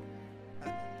sky.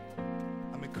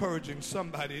 I'm encouraging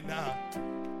somebody now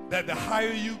that the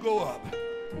higher you go up,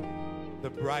 the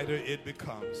brighter it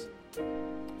becomes.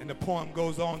 And the poem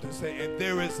goes on to say, and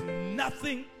there is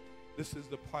nothing, this is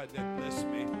the part that blessed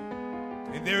me,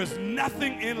 and there is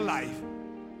nothing in life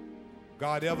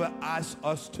God ever asked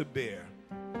us to bear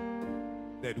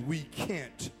that we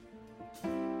can't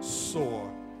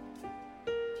soar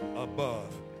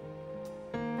above.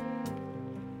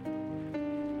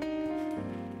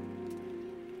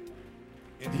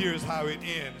 And here's how it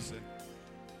ends.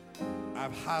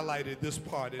 I've highlighted this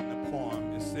part in the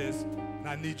poem. It says, and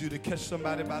I need you to catch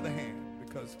somebody by the hand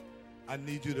because I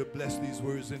need you to bless these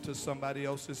words into somebody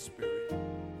else's spirit.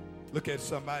 Look at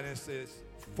somebody and says,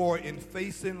 for in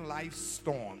facing life's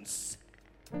storms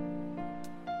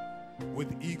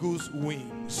with eagle's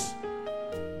wings,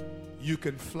 you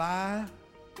can fly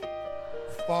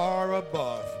far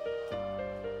above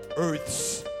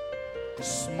earth's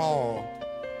small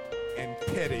and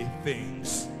petty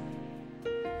things.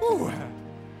 Ooh.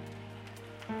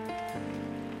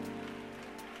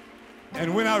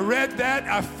 And when I read that,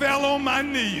 I fell on my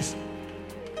knees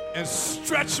and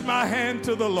stretched my hand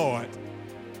to the Lord.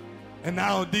 And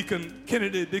now Deacon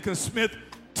Kennedy, Deacon Smith,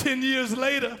 10 years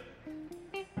later,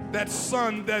 that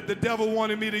son that the devil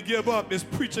wanted me to give up is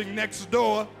preaching next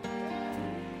door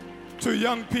to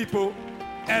young people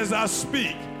as I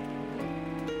speak.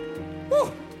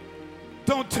 Woo.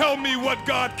 Don't tell me what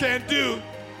God can't do.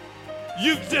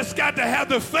 You've just got to have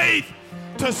the faith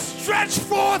to stretch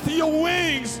forth your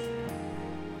wings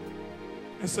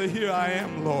and say, here I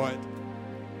am, Lord.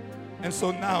 And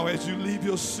so now as you leave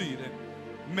your seat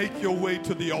and make your way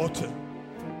to the altar,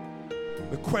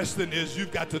 the question is,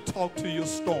 you've got to talk to your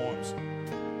storms.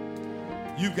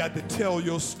 You've got to tell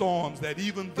your storms that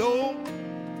even though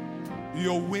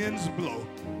your winds blow,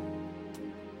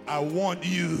 I want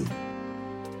you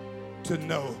to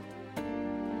know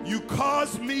you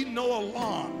cause me no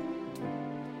alarm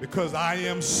because I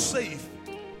am safe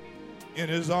in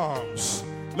his arms.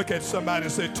 Look at somebody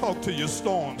and say, talk to your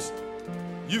storms.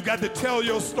 You've got to tell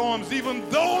your storms, even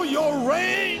though your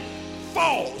rain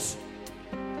falls,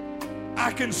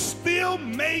 I can still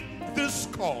make this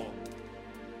call.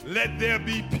 Let there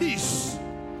be peace.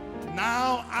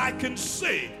 Now I can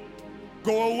say,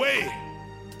 go away.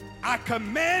 I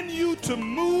command you to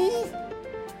move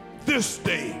this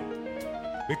day.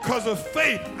 Because of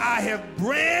faith, I have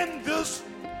branded this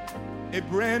a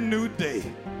brand new day.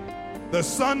 The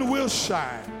sun will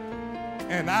shine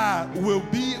and I will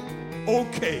be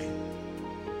okay.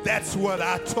 That's what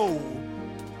I told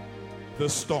the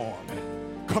storm.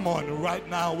 Come on, right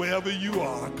now, wherever you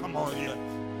are, come on here.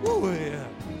 Ooh, yeah.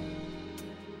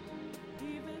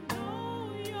 Even though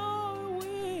your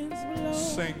winds blow,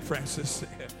 Sing, Francis.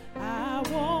 I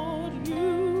want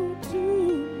you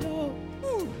to know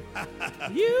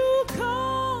you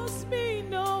cause me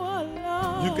no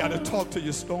alarm. You got to talk to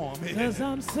your storm. Because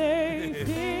I'm safe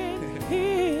in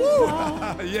his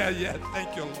arms. Yeah,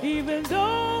 thank you, Lord. Even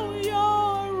though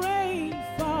your rain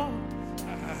falls,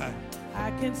 I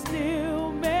can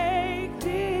still make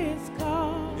this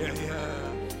call. Yeah.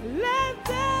 Let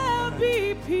there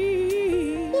be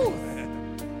peace. Ooh.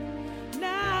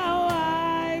 Now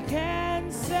I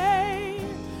can say,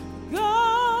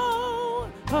 go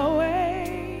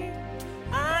away.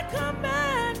 I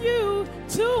command you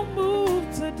to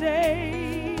move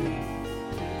today.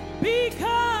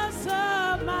 Because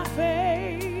of my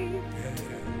faith,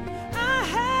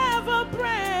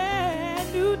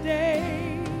 brand new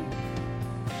day.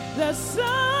 The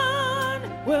sun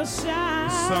will shine.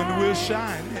 The sun will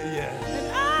shine. Yeah.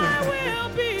 And I will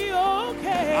be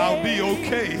okay. I'll be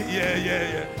okay.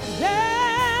 Yeah.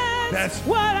 That's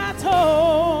what I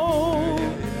told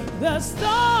the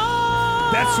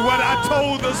storm. That's what I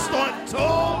told the storm.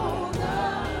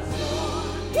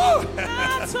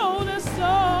 I told the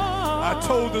storm. I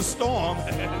told the storm.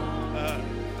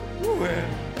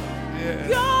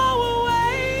 Go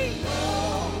away.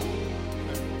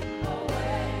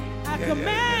 I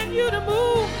command you to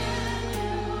move.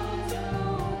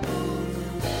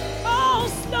 Oh,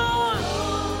 storm,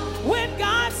 when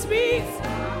God speaks,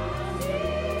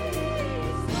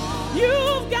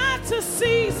 you've got to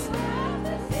cease.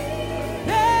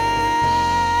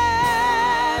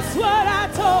 That's what I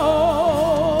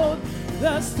told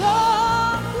the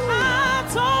storm. I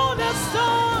told the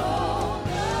storm,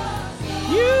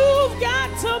 you've got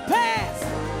to pass.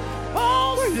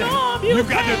 Oh, storm, you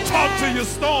got to talk to your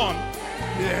storm.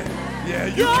 Yeah,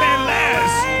 you can't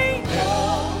last.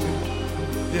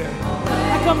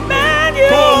 I command you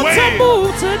to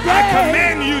move today. I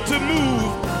command you to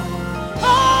move.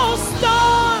 Oh,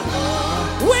 storm,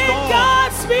 when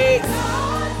God speaks,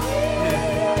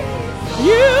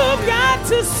 you've got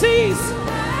to cease.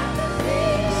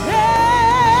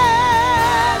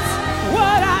 That's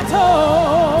what I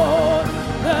told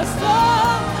the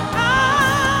storm.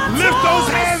 Lift those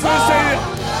hands and say it.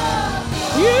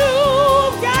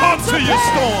 You've got Talk to your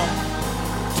storm.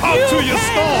 Talk to your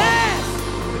storm.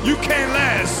 Last. You can't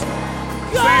last.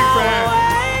 Go Sing, friend.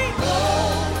 away.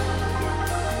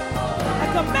 I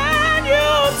command you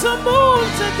to move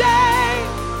today.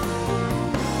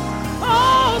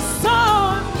 Oh,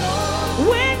 storm,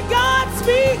 when God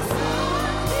speaks,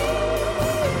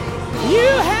 you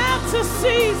have to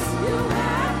cease.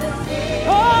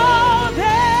 Oh,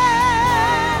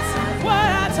 that's what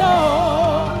I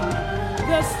told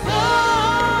the storm.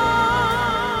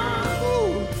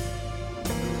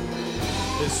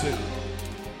 Listen,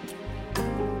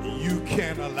 you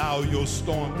can't allow your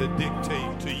storm to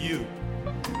dictate to you.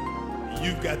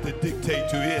 You've got to dictate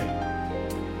to it.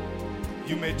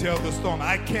 You may tell the storm,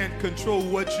 I can't control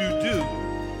what you do,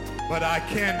 but I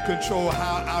can control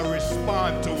how I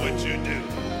respond to what you do.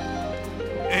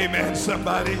 Amen,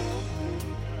 somebody.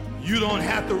 You don't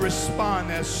have to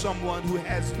respond as someone who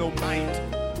has no might,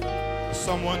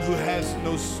 someone who has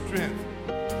no strength.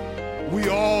 We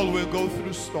all will go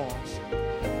through storms.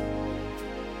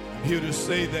 I'm here to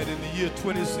say that in the year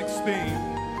 2016,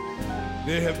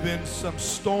 there have been some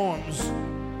storms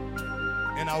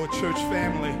in our church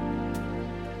family.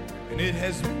 And it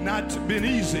has not been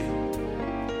easy.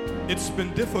 It's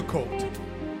been difficult.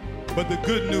 But the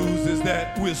good news is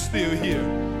that we're still here.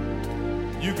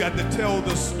 You got to tell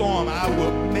the storm, I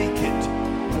will make it.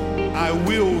 I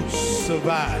will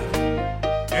survive.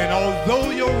 And although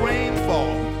your rain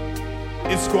falls,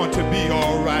 it's going to be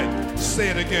all right. Say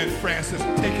it again, Francis.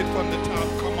 Take it from the top.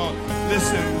 Come on.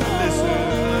 Listen.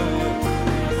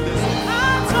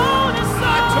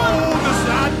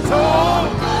 I told.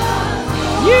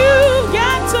 You've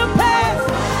got to pass.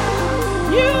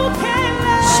 You can't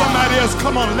let. Somebody else,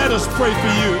 come on, let us pray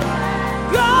for you.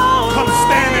 Come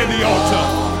stand at the altar.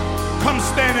 Come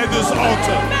stand at this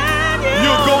altar.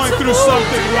 You're going through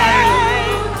something right.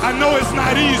 I know it's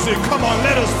not easy. Come on,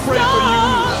 let us pray for you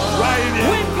right here.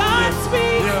 When God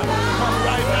speaks, come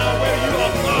right now where you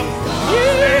are. Come. You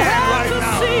Stand have right to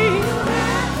now. see.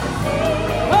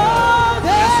 Oh,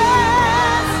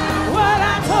 that's what I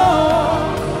told.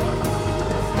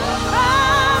 I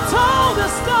told the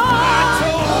storm.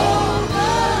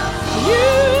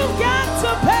 You've got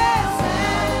to pass.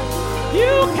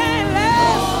 You can't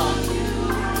last.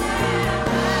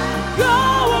 Go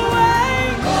away.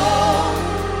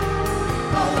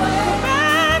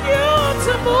 Command you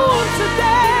to move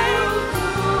today.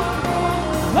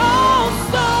 Oh,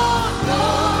 storm,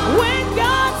 when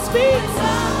God speaks,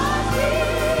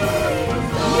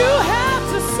 you have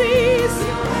to cease.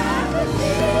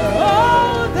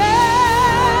 Oh,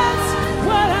 that's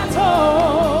what I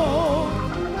told.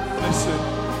 Listen,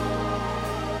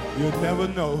 you'll never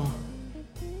know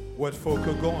what folk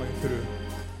are going through.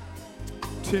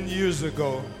 10 years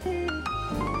ago,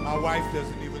 my wife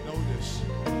doesn't even know this,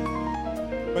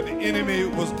 but the enemy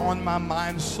was on my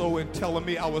mind so and telling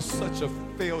me I was such a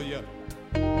failure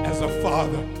as a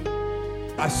father.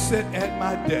 I sat at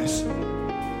my desk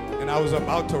and I was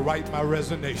about to write my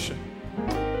resignation.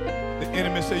 The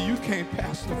enemy said, you can't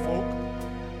pastor folk.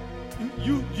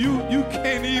 You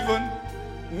can't even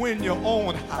win your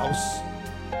own house.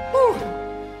 Whew.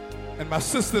 And my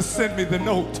sister sent me the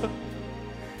note.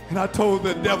 And I told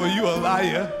the devil, you a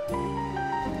liar.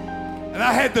 And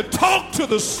I had to talk to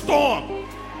the storm.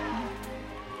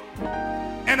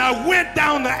 And I went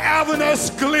down to Avernus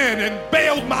Glen and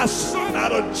bailed my son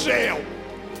out of jail.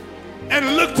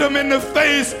 And looked him in the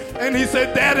face, and he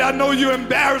said, Daddy, I know you're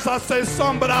embarrassed. I said,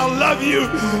 son, but I love you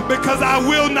because I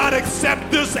will not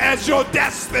accept this as your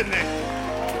destiny.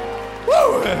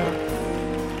 Woo!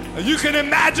 You can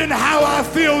imagine how I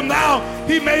feel now.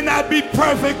 He may not be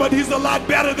perfect, but he's a lot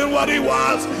better than what he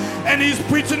was. And he's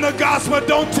preaching the gospel.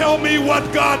 Don't tell me what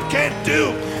God can't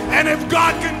do. And if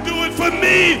God can do it for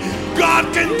me,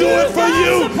 God can do it for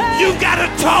you. You got to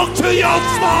talk to your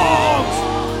storms.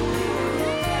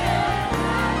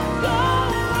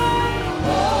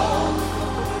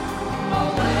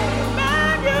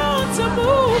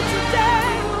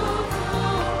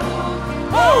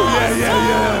 Oh,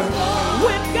 yeah.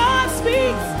 When God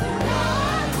speaks,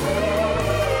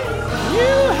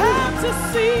 you have to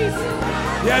cease.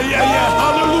 Yeah.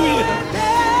 Hallelujah.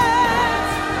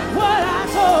 That's what I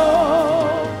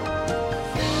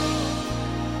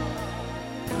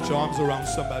told. Put your arms around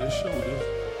somebody's shoulders.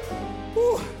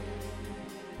 Woo.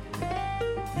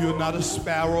 You're not a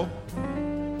sparrow.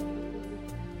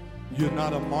 You're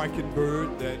not a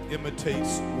mockingbird that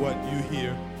imitates what you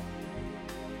hear.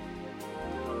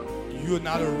 You're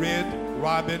not a red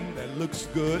robin that looks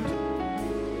good.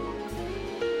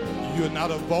 You're not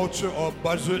a vulture or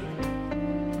buzzard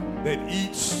that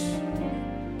eats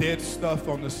dead stuff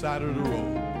on the side of the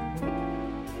road.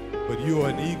 But you're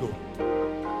an eagle.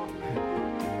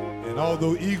 And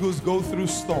although eagles go through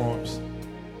storms,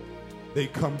 they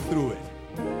come through it.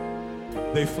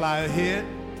 They fly ahead,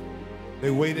 they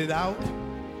wait it out,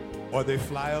 or they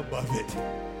fly above it.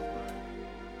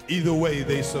 Either way,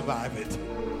 they survive it.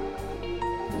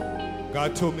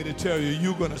 God told me to tell you,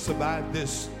 you're going to survive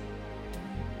this.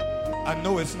 I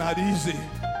know it's not easy,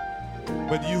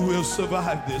 but you will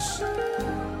survive this.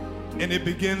 And it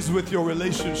begins with your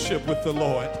relationship with the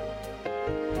Lord.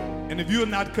 And if you're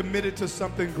not committed to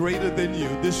something greater than you,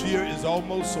 this year is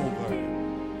almost over.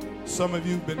 Some of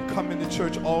you have been coming to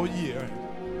church all year.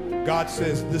 God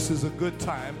says this is a good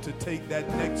time to take that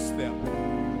next step.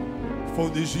 Before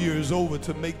this year is over,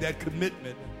 to make that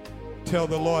commitment. Tell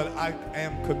the Lord, I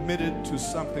am committed to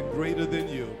something greater than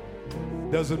you.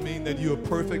 Doesn't mean that you're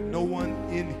perfect. No one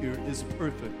in here is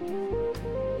perfect.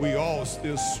 We all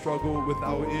still struggle with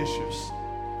our issues.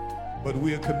 But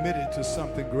we are committed to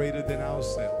something greater than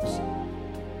ourselves.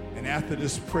 And after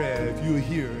this prayer, if you're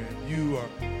here and you are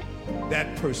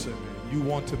that person and you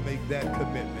want to make that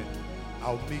commitment,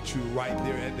 I'll meet you right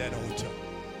there at that altar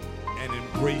and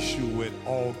embrace you with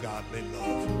all godly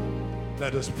love.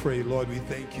 Let us pray. Lord, we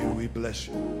thank you. We bless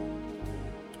you.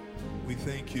 We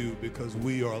thank you because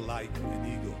we are like an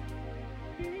eagle.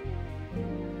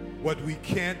 What we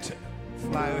can't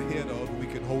fly ahead of, we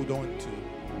can hold on to.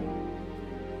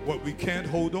 What we can't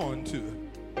hold on to,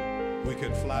 we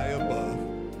can fly above.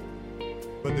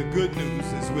 But the good news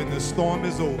is when the storm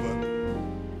is over,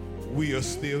 we are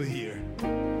still here.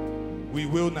 We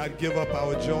will not give up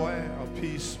our joy, our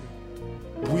peace.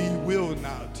 We will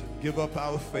not give up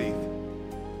our faith.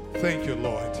 Thank you,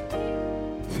 Lord.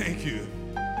 Thank you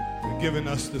for giving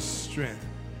us the strength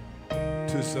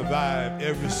to survive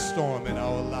every storm in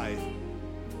our life.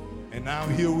 And now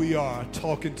here we are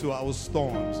talking to our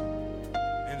storms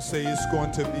and say it's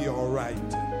going to be all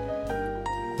right.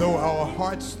 Though our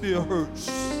heart still hurts,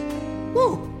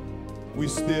 woo, we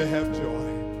still have joy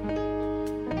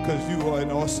because you are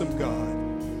an awesome God.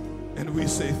 And we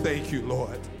say thank you,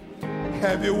 Lord.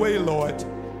 Have your way, Lord.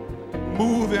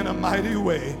 Move in a mighty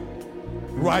way.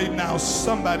 Right now,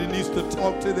 somebody needs to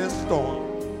talk to this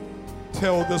storm.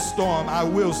 Tell the storm, I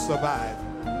will survive.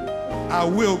 I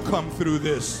will come through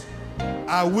this.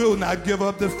 I will not give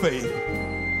up the faith.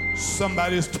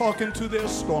 Somebody is talking to their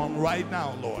storm right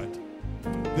now, Lord.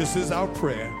 This is our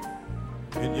prayer.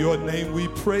 In your name we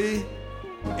pray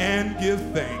and give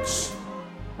thanks.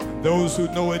 Those who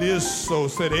know it is so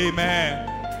said amen.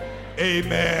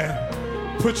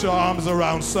 Amen. Put your arms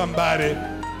around somebody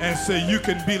and say, you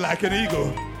can be like an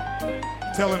eagle.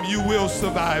 Tell them you will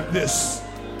survive this.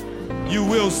 You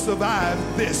will survive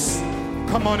this.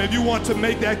 Come on, if you want to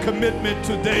make that commitment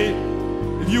today,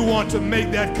 if you want to make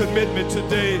that commitment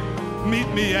today, meet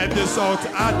me at this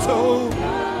altar. I told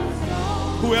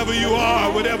whoever you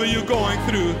are, whatever you're going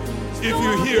through, if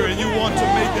you're here and you want to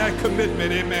make that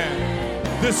commitment,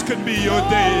 amen, this could be your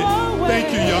day.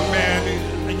 Thank you, young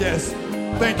man. Yes.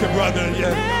 Thank you, brother.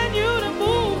 Yes. And you to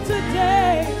move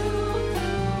today.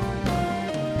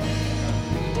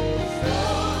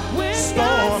 When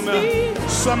Storm.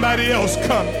 Somebody else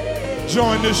come.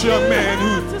 Join this young man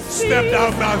who stepped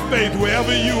out by faith.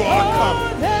 Wherever you are,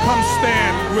 come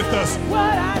stand with us.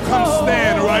 Come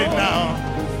stand right now.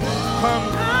 Come.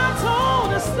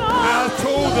 I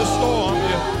told the storm.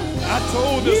 Yeah. I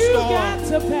told the storm.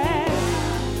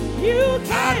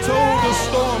 I told the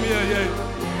storm. Yeah.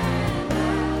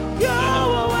 Go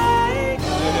away.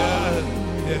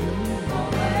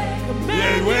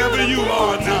 Yeah, wherever you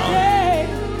are now.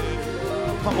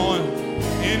 Come on.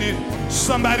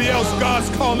 Somebody else, God's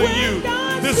calling you.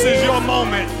 This is your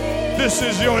moment. This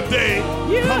is your day.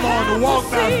 Come on, walk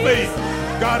by faith.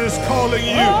 God is calling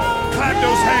you. Clap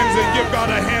those hands and give God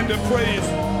a hand of praise.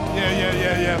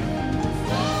 Yeah.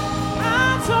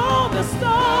 I told the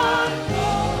storm,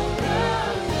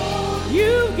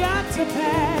 you've got to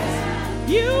pass.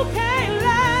 You can't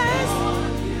last.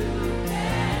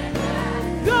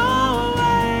 Go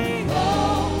away.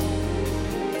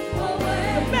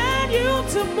 Command you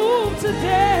to move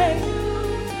today.